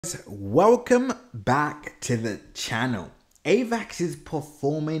Welcome back to the channel. AVAX is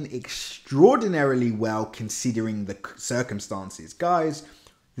performing extraordinarily well considering the circumstances. Guys,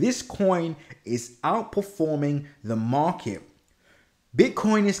 this coin is outperforming the market.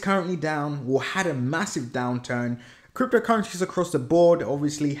 Bitcoin is currently down or had a massive downturn. Cryptocurrencies across the board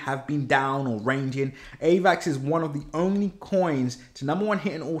obviously have been down or ranging. AVAX is one of the only coins to number one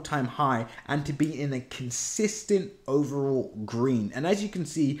hit an all-time high and to be in a consistent overall green. And as you can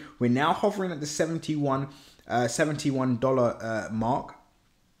see, we're now hovering at the $71 mark.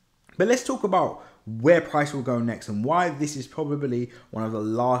 But let's talk about where price will go next and why this is probably one of the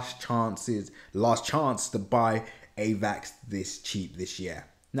last chance to buy AVAX this cheap this year.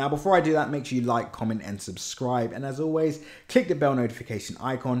 Now, before I do that, make sure you like, comment, and subscribe. And as always, click the bell notification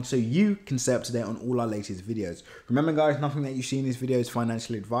icon so you can stay up to date on all our latest videos. Remember, guys, nothing that you see in this video is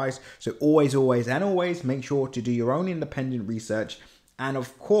financial advice. So always make sure to do your own independent research. And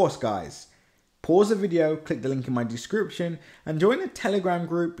of course, guys, pause the video, click the link in my description, and join the Telegram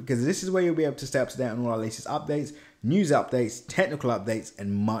group because this is where you'll be able to stay up to date on all our latest updates, news updates, technical updates,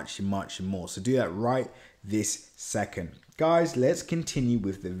 and much more. So do that right this second. Guys, let's continue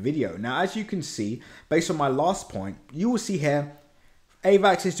with the video. Now, as you can see, based on my last point, you will see here,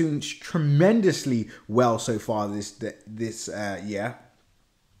 AVAX is doing tremendously well so far this year.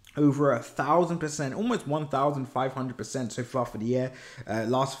 Over 1,000%, almost 1,500% so far for the year.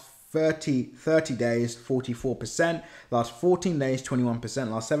 Last 30 days, 44%. Last 14 days, 21%.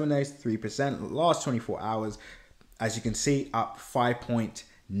 Last 7 days, 3%. Last 24 hours, as you can see, up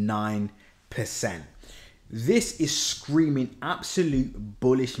 5.9%. This is screaming absolute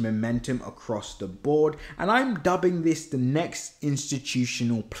bullish momentum across the board, and I'm dubbing this the next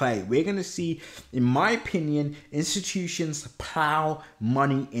institutional play. We're going to see, in my opinion, institutions plow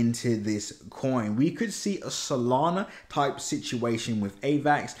money into this coin. We could see a Solana type situation with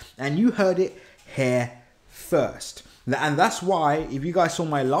AVAX, and you heard it here first. And that's why, if you guys saw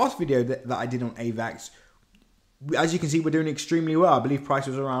my last video that I did on AVAX, as you can see, we're doing extremely well. I believe price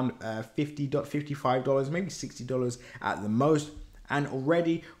was around $55, maybe $60 at the most. And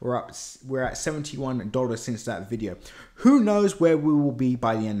already we're at $71 since that video. Who knows where we will be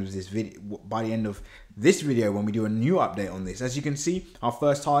by the end of this video? When we do a new update on this. As you can see, our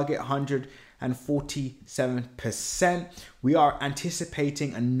first target 147%. We are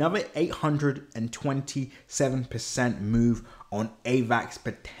anticipating another 827% move on AVAX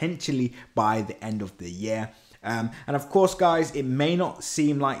potentially by the end of the year. And of course, guys, it may not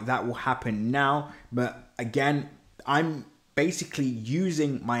seem like that will happen now, but again, I'm basically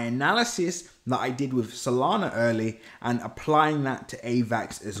using my analysis that I did with Solana early and applying that to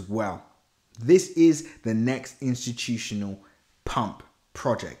AVAX as well. This is the next institutional pump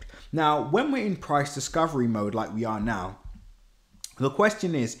project. Now, when we're in price discovery mode like we are now, the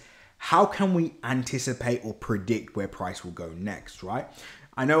question is, how can we anticipate or predict where price will go next, right?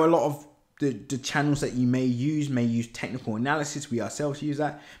 I know a lot of the channels that you may use technical analysis. We ourselves use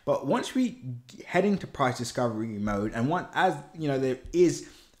that. But once we head into price discovery mode, and as you know, there is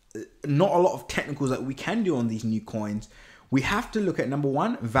not a lot of technicals that we can do on these new coins. We have to look at, number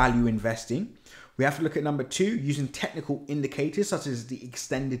one, value investing. We have to look at, number two, using technical indicators such as the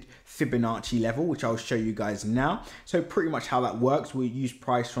extended Fibonacci level, which I'll show you guys now. So pretty much how that works, we use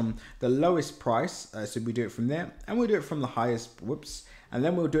price from the lowest price. So we do it from there, and we'll do it from the highest, and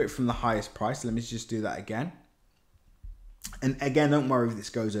then we'll do it from the highest price. Let me just do that again. And again, don't worry if this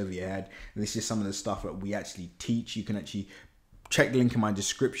goes over your head. This is some of the stuff that we actually teach. You can actually check the link in my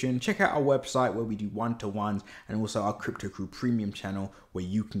description. Check out our website where we do one-to-ones, and also our Crypto Crew Premium channel where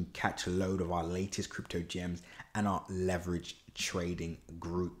you can catch a load of our latest crypto gems and our leverage trading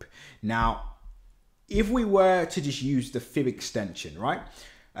group. Now, if we were to just use the Fib extension, right?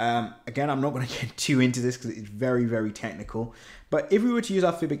 Again, I'm not going to get too into this because it's very technical. But if we were to use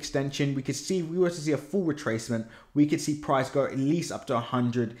our Fib extension, we could see, if we were to see a full retracement, we could see price go at least up to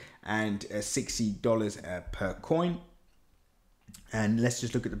 $160 per coin. And let's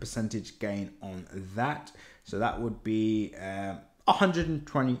just look at the percentage gain on that. So that would be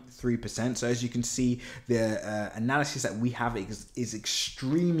 123%. So as you can see, the analysis that we have is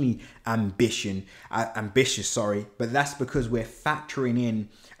extremely ambitious, but that's because we're factoring in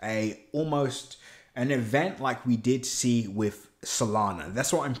almost an event like we did see with Solana.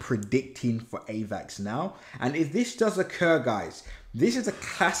 That's what I'm predicting for AVAX now. And if this does occur, guys, this is a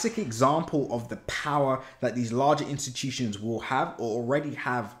classic example of the power that these larger institutions will have or already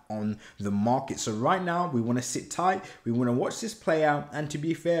have on the market. So right now, we want to sit tight. We want to watch this play out. And to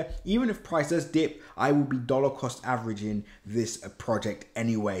be fair, even if price does dip, I will be dollar cost averaging this project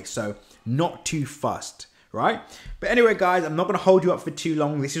anyway. So not too fussed. right? But anyway, guys, I'm not going to hold you up for too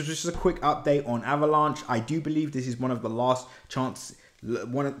long. This is just a quick update on Avalanche. I do believe this is one of the last chance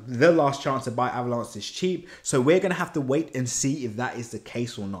to buy Avalanche this cheap. So we're going to have to wait and see if that is the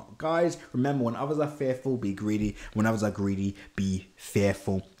case or not. Guys, remember, when others are fearful, be greedy. When others are greedy, be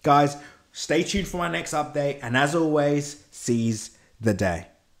fearful. Guys, stay tuned for my next update. And as always, seize the day.